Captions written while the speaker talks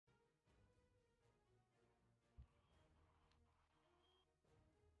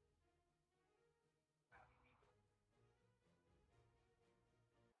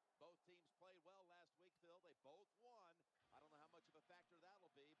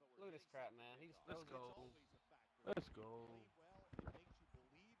Look at this crap, man. He just Let's throws go. it. Let's go.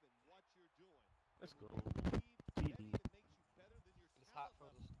 Let's go. TD. It's hot for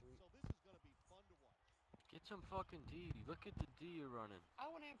the street. Get some fucking D. Look at the D you're running. I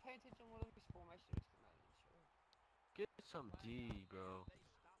wouldn't even pay attention to what this formation is. Get some D, bro.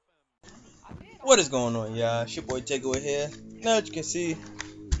 I did. What is going on, y'all? It's your boy Takeaway here. Now as you can see,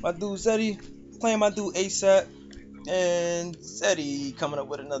 my dude Zeddy playing my dude ASAP, and Zeddy coming up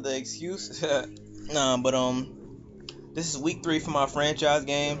with another excuse. Nah, but this is week 3 for my franchise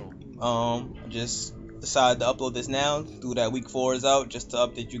game. I just decided to upload this now, do that week 4 is out, just to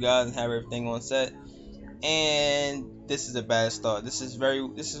update you guys and have everything on set. And this is a bad start. This is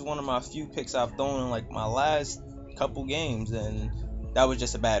one of my few picks I've thrown in like my last couple games, and that was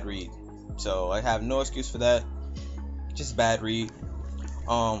just a bad read. So I have no excuse for that. Just a bad read.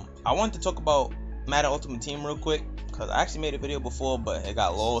 I wanted to talk about Madden Ultimate Team real quick because I actually made a video before, but it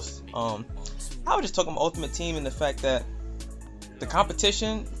got lost. I was just talking about Ultimate Team and the fact that the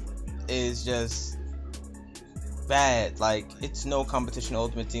competition is just bad. Like, it's no competition in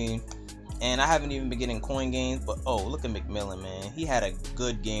Ultimate Team. And I haven't even been getting coin games, but oh, look at McMillan, man. He had a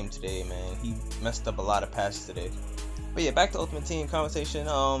good game today, man. He messed up a lot of passes today. But yeah, back to Ultimate Team conversation.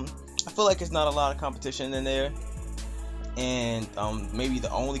 I feel like it's not a lot of competition in there. And maybe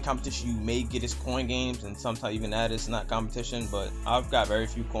the only competition you may get is coin games, and sometimes even that is not competition. But I've got very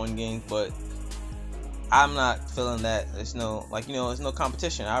few coin games, but I'm not feeling that there's no, like, there's no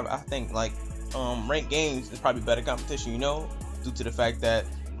competition. I think like ranked games is probably better competition, due to the fact that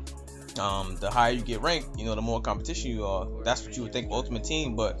the higher you get ranked, the more competition you are. That's what you would think of Ultimate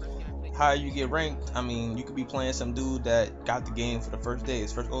Team, but higher you get ranked, I mean, you could be playing some dude that got the game for the first day,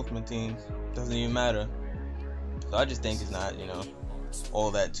 his first Ultimate Team, doesn't even matter. So I just think it's not,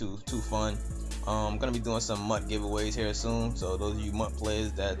 all that too fun. I'm gonna be doing some MUT giveaways here soon, so those of you MUT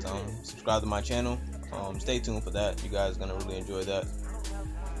players that subscribe to my channel, stay tuned for that. You guys are gonna really enjoy that.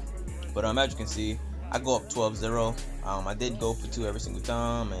 But as you can see, I go up 12-0. I did go for 2 every single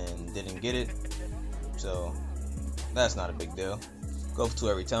time and didn't get it, so that's not a big deal. Go for 2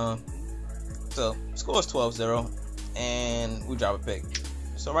 every time. So score is 12-0, and we drop a pick.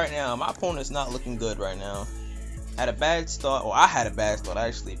 So right now, my opponent's not looking good right now. Had a bad start, or I had a bad start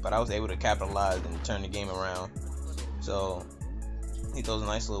actually, but I was able to capitalize and turn the game around. So he throws a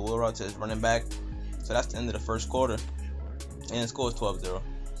nice little wheel route to his running back. So that's the end of the first quarter, and the score is 12-0.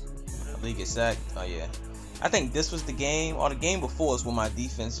 I believe he gets sacked. Oh yeah. I think this was the game, or the game before is when my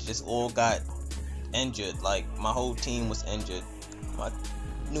defense just all got injured. Like, my whole team was injured. My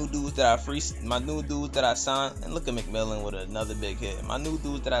new dudes that I signed, and look at McMillan with another big hit. My new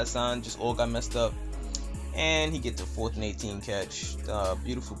dudes that I signed just all got messed up, and he gets a 4th and 18 catch.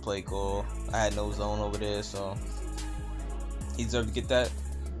 Beautiful play call. I had no zone over there, so he deserved to get that.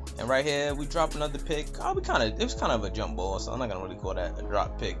 And right here, we drop another pick. It was kind of a jump ball, so I'm not gonna really call that a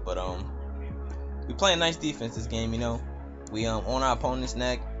drop pick. But we playing nice defense this game. We on our opponent's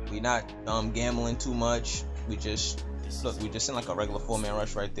neck. We not gambling too much. We just in like a regular 4-man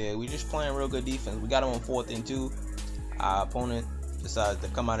rush right there. We just playing real good defense. We got him on 4th and 2. Our opponent decided to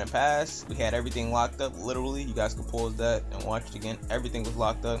come out and pass. We had everything locked up. Literally, you guys can pause that and watch it again. Everything was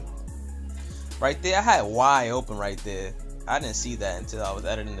locked up. Right there, I had wide open right there. I didn't see that until I was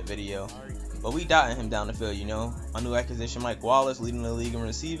editing the video. But we dotting him down the field, My new acquisition, Mike Wallace, leading the league in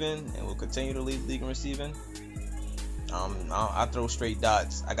receiving, and will continue to lead the league in receiving. I throw straight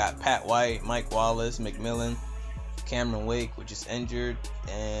dots. I got Pat White, Mike Wallace, McMillan, Cameron Wake, which is injured,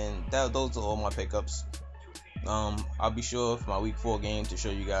 and those are all my pickups. I'll be sure for my week 4 game to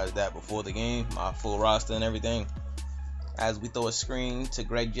show you guys that before the game, my full roster and everything. As we throw a screen to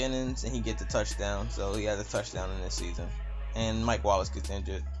Greg Jennings, and he gets a touchdown, so he has a touchdown in this season. And Mike Wallace gets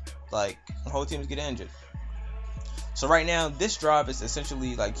injured. Like, the whole team is getting injured. So right now, this drive is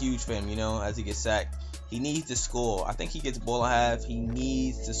essentially like huge for him, as he gets sacked. He needs to score. I think he gets ball and a half. He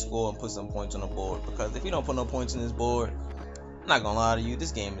needs to score and put some points on the board, because if he don't put no points on his board, I'm not gonna lie to you,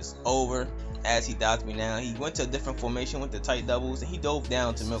 this game is over. As he dots me now, he went to a different formation with the tight doubles, and he dove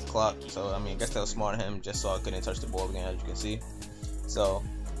down to milk clock. So I mean, I guess that was smart of him, just so I couldn't touch the ball again, as you can see. So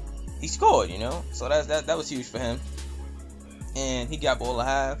he scored, So that was huge for him, and he got ball and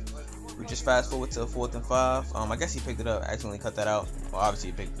a half. We just fast forward to 4th and 5. I guess he picked it up. Accidentally cut that out. Well,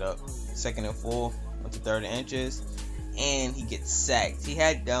 obviously he picked it up. 2nd and 4. Went to 3rd inches, and he gets sacked. He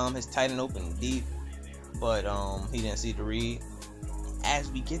had his tight end open deep, but he didn't see the read. As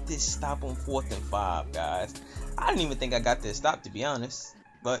we get this stop on 4th and 5, guys. I didn't even think I got this stop, to be honest,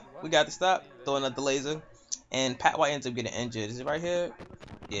 but we got the stop. Throwing out the laser, and Pat White ends up getting injured. Is it right here?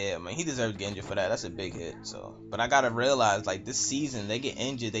 Yeah, man, he deserves to get injured for that. That's a big hit. So, but I gotta realize, like, this season they get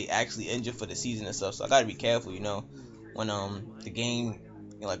injured, they actually injure for the season and stuff. So I gotta be careful, you know, when the game,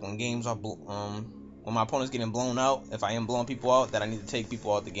 you know, like when games are when my opponent's getting blown out, if I am blowing people out, that I need to take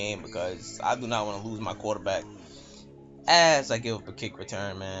people out the game because I do not want to lose my quarterback as I give up a kick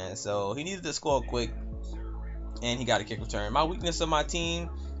return, man. So he needed to score quick, and he got a kick return. My weakness of my team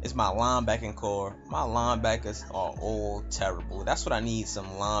is my linebacking core. My linebackers are all terrible. That's what I need, some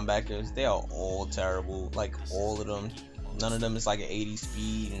linebackers. They are all terrible, like all of them. None of them is like an 80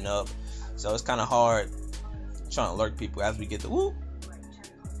 speed and up. So it's kind of hard trying to lurk people as we get the whoop,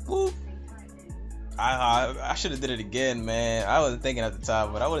 whoop. I should have did it again, man. I wasn't thinking at the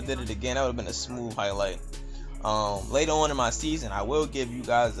time, but I would have did it again. That would have been a smooth highlight. Later on in my season, I will give you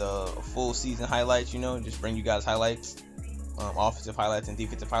guys a full season highlights. You know, just bring you guys highlights, offensive highlights and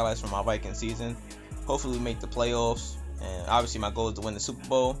defensive highlights from my Viking season. Hopefully, we make the playoffs, and obviously, my goal is to win the Super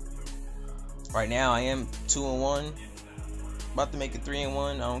Bowl. Right now, I am 2-1, about to make it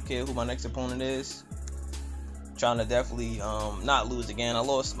 3-1. I don't care who my next opponent is. Trying to definitely not lose again. I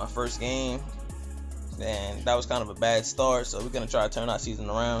lost my first game, and that was kind of a bad start, so we're gonna try to turn our season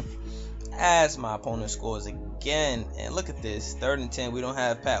around as my opponent scores again. And look at this, 3rd and 10. We don't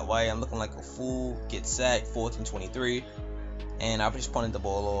have Pat White. I'm looking like a fool. Get sacked, 4th and 23, and I just punted the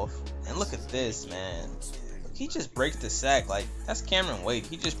ball off. And look at this, man. He just breaks the sack. Like, that's Cameron Wake.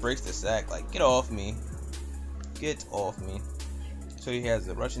 He just breaks the sack. Like, get off me, get off me. So he has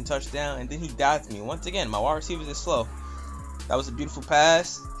a rushing touchdown, and then he dots me once again. My wide receivers are slow. That was a beautiful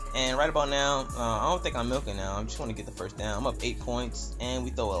pass. And right about now, I don't think I'm milking now. I just want to get the first down. I'm up 8 points, and we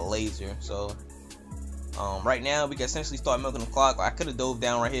throw a laser. So right now, we can essentially start milking the clock. I could have dove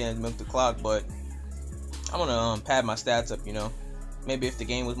down right here and milked the clock, but I want to pad my stats up, you know. Maybe if the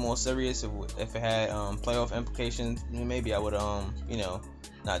game was more serious, if it had playoff implications, maybe I would you know,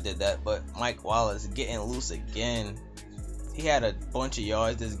 not did that. But Mike Wallace getting loose again. He had a bunch of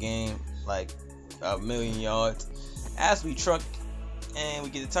yards this game, like 1,000,000 yards. As we truck and we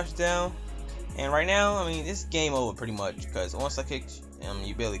get a touchdown, and right now, I mean, it's game over pretty much, because once I kick,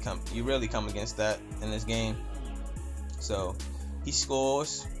 you rarely come against that in this game. So he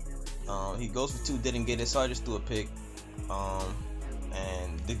scores, he goes for 2, didn't get it, so I just threw a pick,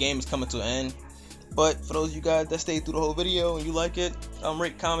 and the game is coming to an end. But for those of you guys that stayed through the whole video and you like it,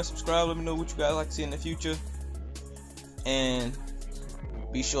 rate, comment, subscribe, let me know what you guys like to see in the future, and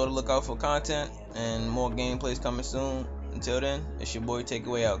be sure to look out for content and more gameplays coming soon. Until then, it's your boy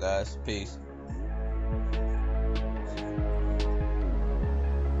Takeaway out, guys. Peace.